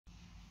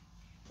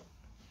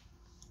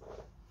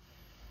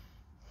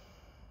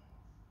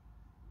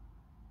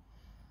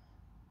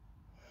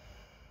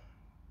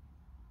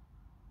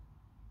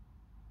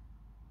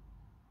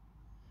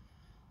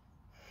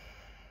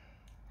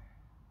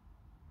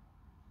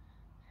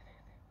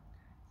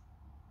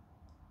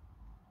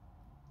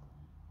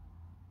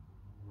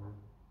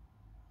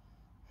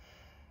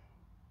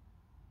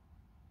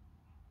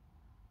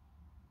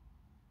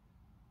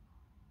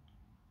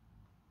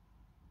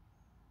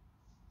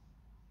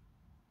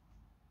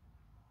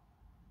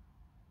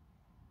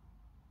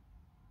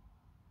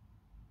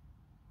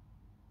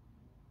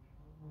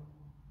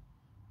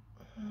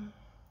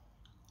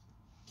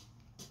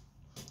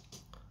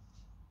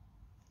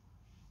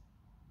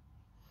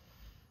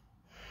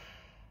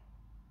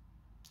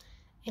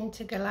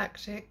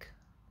Intergalactic,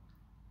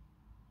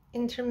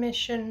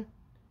 intermission,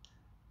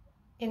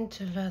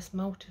 interverse,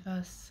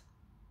 multiverse.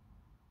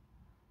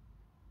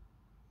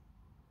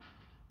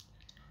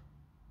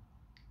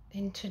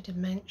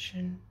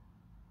 Interdimension,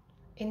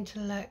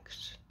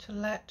 intellect, to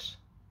let.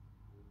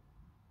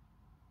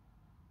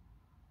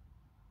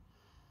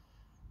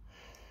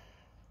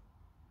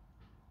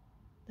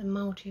 The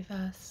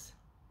multiverse,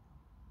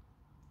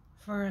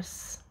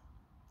 verse,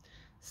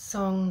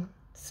 song,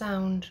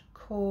 sound,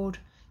 chord,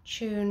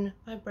 tune,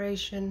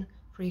 vibration,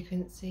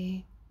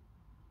 frequency.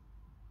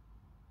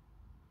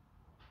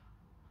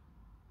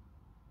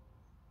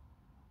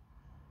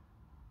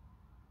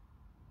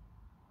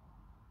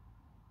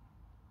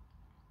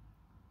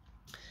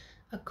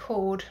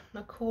 Accord,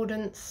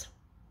 accordance.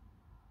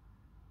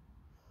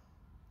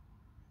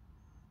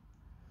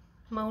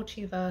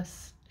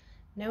 Multiverse,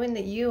 knowing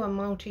that you are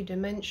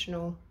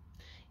multidimensional.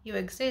 You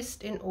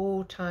exist in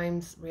all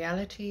times,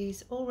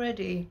 realities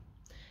already.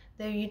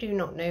 Though you do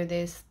not know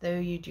this, though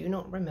you do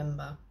not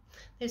remember.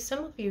 Though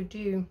some of you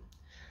do.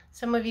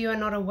 Some of you are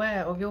not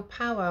aware of your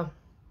power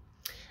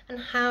and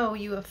how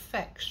you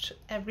affect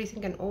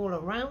everything and all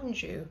around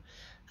you.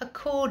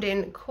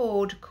 According,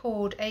 chord,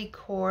 A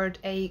chord,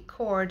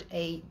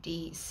 A,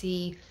 D,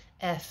 C,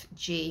 F,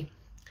 G.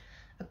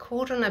 A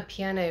chord on a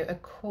piano, a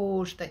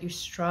chord that you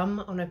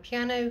strum on a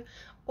piano,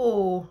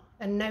 or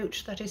a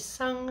note that is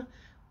sung,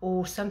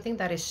 or something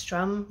that is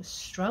strum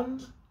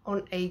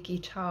on a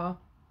guitar.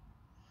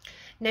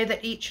 Know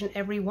that each and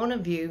every one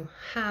of you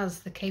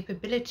has the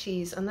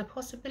capabilities and the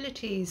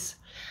possibilities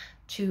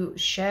to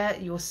share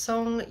your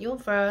song, your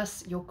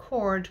verse, your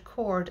chord,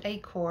 A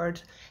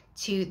chord,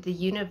 to the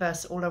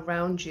universe all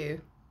around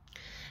you.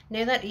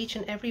 Know that each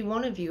and every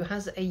one of you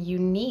has a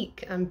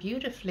unique and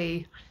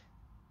beautifully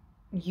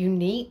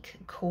unique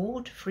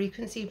chord,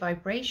 frequency,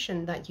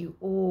 vibration that you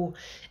all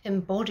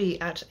embody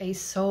at a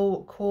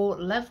soul core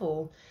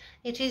level.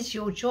 It is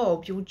your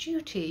job, your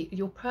duty,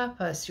 your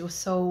purpose, your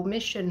soul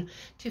mission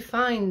to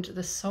find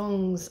the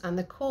songs and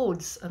the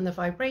chords and the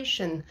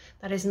vibration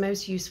that is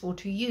most useful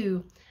to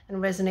you and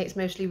resonates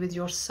mostly with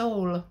your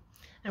soul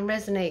and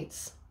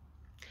resonates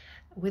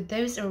with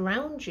those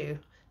around you.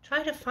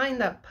 Try to find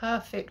that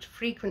perfect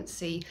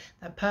frequency,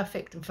 that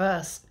perfect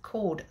verse,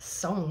 chord,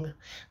 song,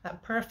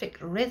 that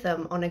perfect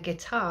rhythm on a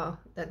guitar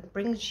that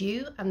brings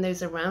you and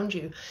those around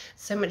you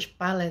so much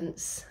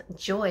balance,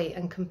 joy,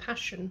 and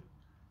compassion.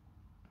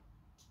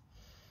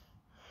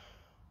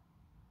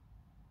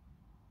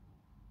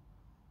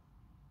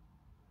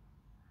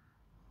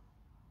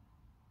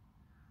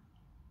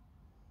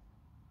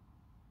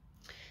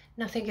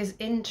 Nothing is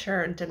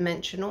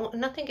interdimensional,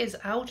 nothing is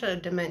outer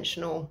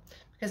dimensional,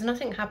 because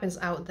nothing happens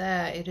out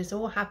there. It is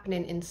all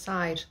happening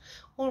inside,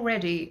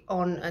 already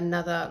on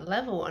another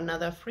level,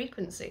 another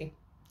frequency.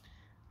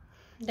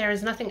 There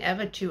is nothing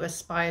ever to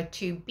aspire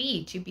to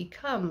be, to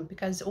become,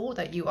 because all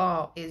that you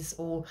are is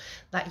all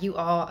that you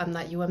are and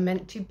that you are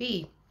meant to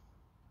be.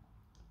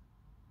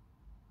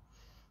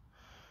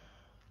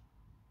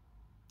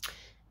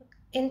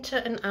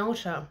 Inter and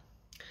outer.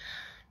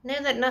 Know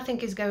that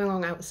nothing is going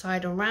on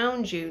outside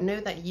around you.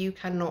 Know that you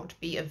cannot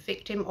be a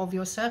victim of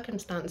your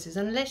circumstances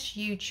unless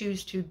you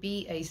choose to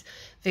be a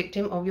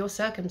victim of your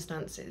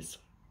circumstances.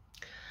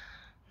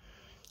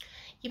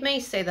 You may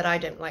say that I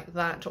don't like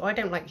that, or I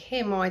don't like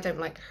him, or I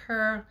don't like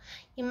her.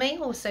 You may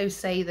also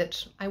say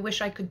that I wish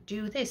I could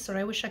do this, or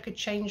I wish I could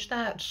change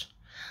that.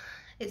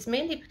 It's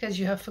mainly because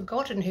you have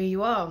forgotten who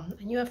you are,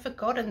 and you have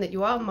forgotten that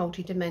you are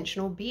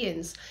multidimensional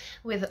beings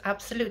with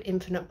absolute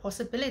infinite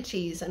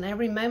possibilities, and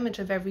every moment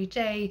of every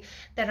day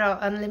there are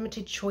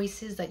unlimited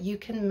choices that you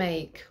can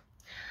make.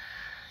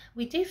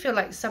 We do feel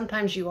like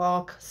sometimes you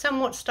are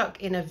somewhat stuck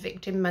in a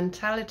victim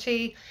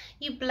mentality.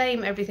 You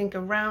blame everything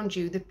around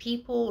you, the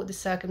people, the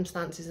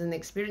circumstances, and the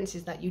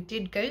experiences that you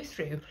did go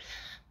through.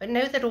 But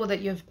know that all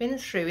that you have been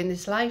through in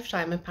this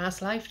lifetime and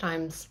past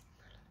lifetimes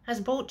has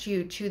brought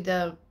you to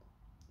the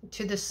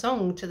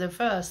song, to the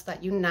verse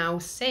that you now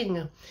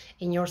sing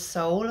in your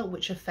soul,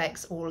 which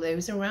affects all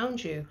those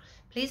around you.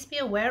 Please be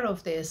aware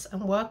of this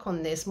and work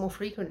on this more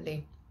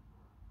frequently.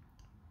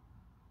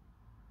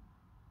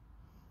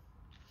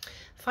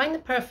 Find the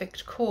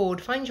perfect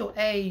chord. Find your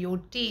A, your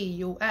D,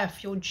 your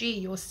F, your G,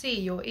 your C,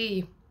 your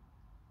E.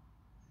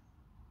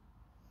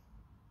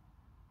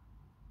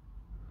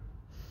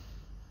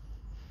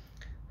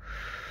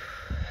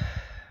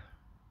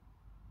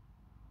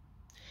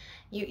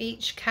 You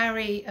each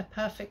carry a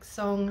perfect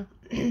song,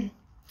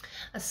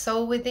 a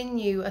soul within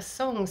you, a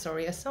song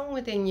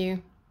within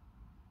you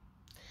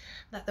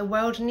that the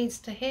world needs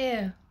to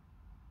hear.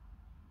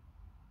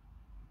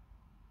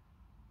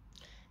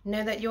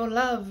 Know that your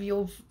love,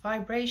 your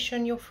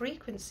vibration, your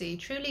frequency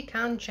truly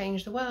can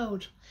change the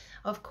world.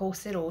 Of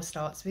course, it all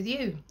starts with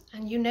you,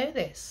 and you know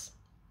this.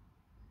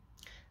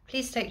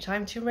 Please take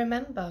time to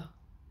remember.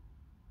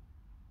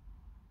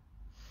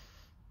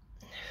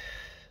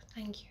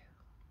 Thank you.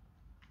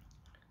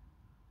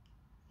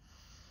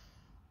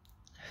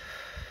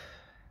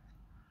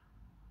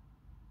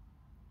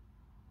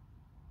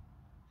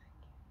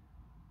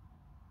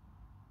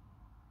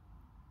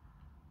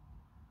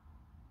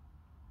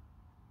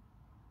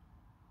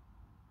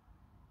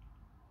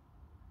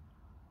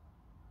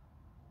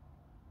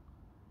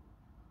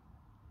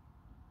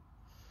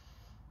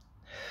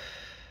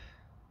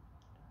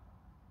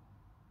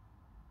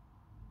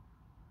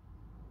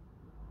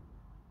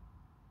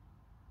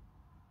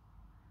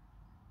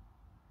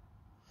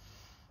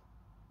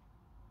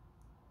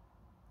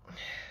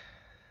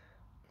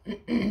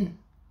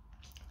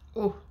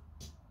 Oh.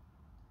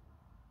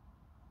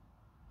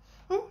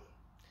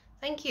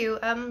 Thank you.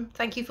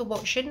 Thank you for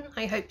watching.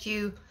 I hope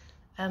you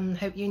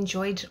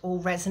enjoyed or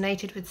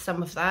resonated with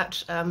some of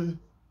that.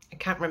 I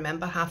can't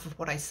remember half of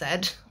what I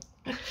said.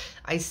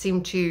 I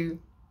seem to,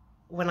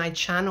 when I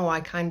channel,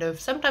 I kind of,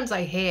 sometimes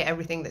I hear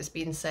everything that's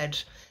been said,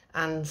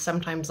 and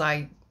sometimes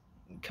I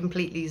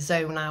completely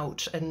zone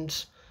out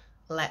and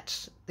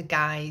let the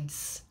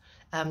guides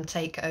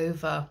take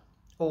over,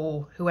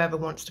 or whoever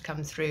wants to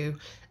come through.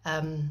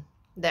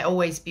 They're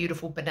always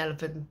beautiful,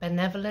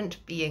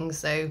 benevolent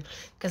beings, though,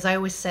 because I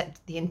always set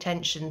the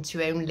intention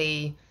to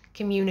only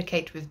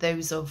communicate with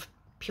those of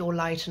pure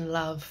light and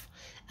love.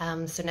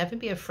 So never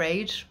be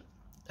afraid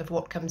of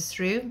what comes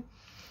through.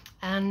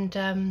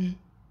 And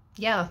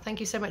yeah, thank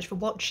you so much for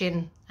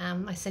watching.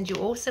 I send you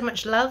all so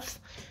much love,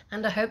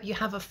 and I hope you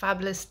have a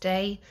fabulous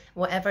day,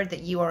 whatever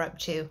that you are up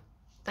to.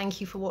 Thank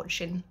you for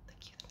watching.